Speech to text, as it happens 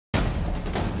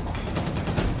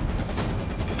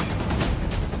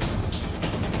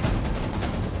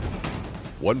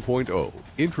1.0.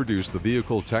 Introduce the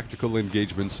Vehicle Tactical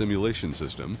Engagement Simulation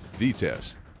System,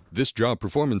 VTESS. This job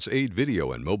performance aid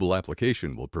video and mobile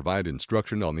application will provide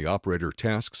instruction on the operator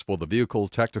tasks for the Vehicle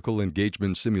Tactical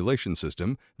Engagement Simulation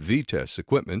System, VTESS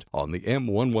equipment on the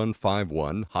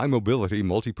M1151 High Mobility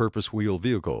Multipurpose Wheel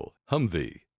Vehicle,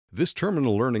 Humvee. This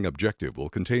terminal learning objective will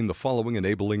contain the following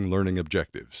enabling learning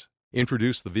objectives.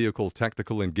 Introduce the Vehicle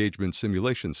Tactical Engagement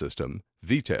Simulation System,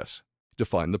 VTESS.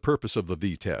 Define the purpose of the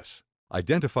VTESS.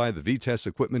 Identify the VTESS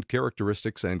equipment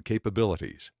characteristics and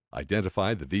capabilities.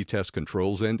 Identify the VTESS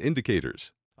controls and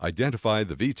indicators. Identify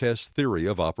the VTESS theory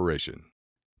of operation.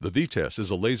 The VTESS is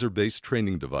a laser-based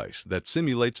training device that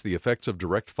simulates the effects of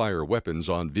direct-fire weapons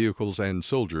on vehicles and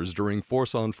soldiers during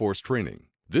force-on-force training.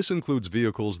 This includes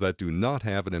vehicles that do not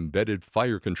have an embedded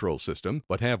fire control system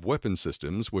but have weapon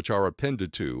systems which are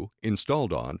appended to,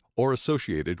 installed on, or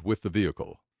associated with the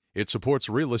vehicle. It supports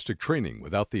realistic training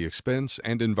without the expense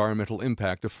and environmental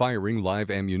impact of firing live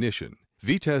ammunition.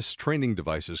 VTESS training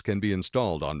devices can be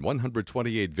installed on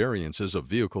 128 variances of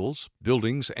vehicles,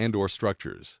 buildings, and/or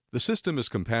structures. The system is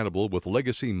compatible with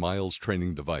legacy Miles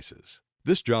training devices.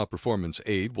 This job performance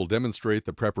aid will demonstrate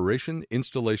the preparation,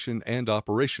 installation, and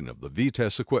operation of the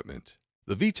VTESS equipment.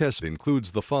 The VTESS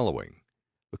includes the following: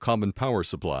 the Common Power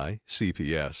Supply,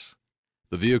 CPS,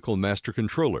 the Vehicle Master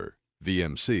Controller,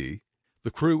 VMC, the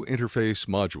Crew Interface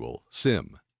Module,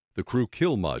 SIM, the Crew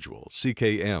Kill Module,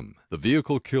 CKM, the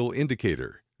Vehicle Kill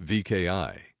Indicator,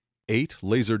 VKI, 8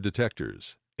 laser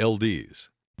detectors, LDs,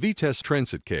 VTESS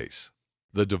Transit Case.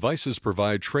 The devices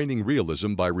provide training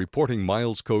realism by reporting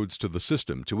miles codes to the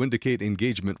system to indicate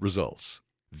engagement results.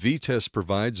 VTESS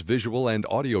provides visual and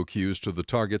audio cues to the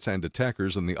targets and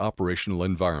attackers in the operational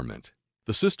environment.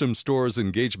 The system stores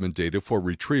engagement data for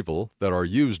retrieval that are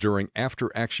used during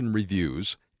after-action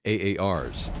reviews,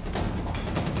 AARs.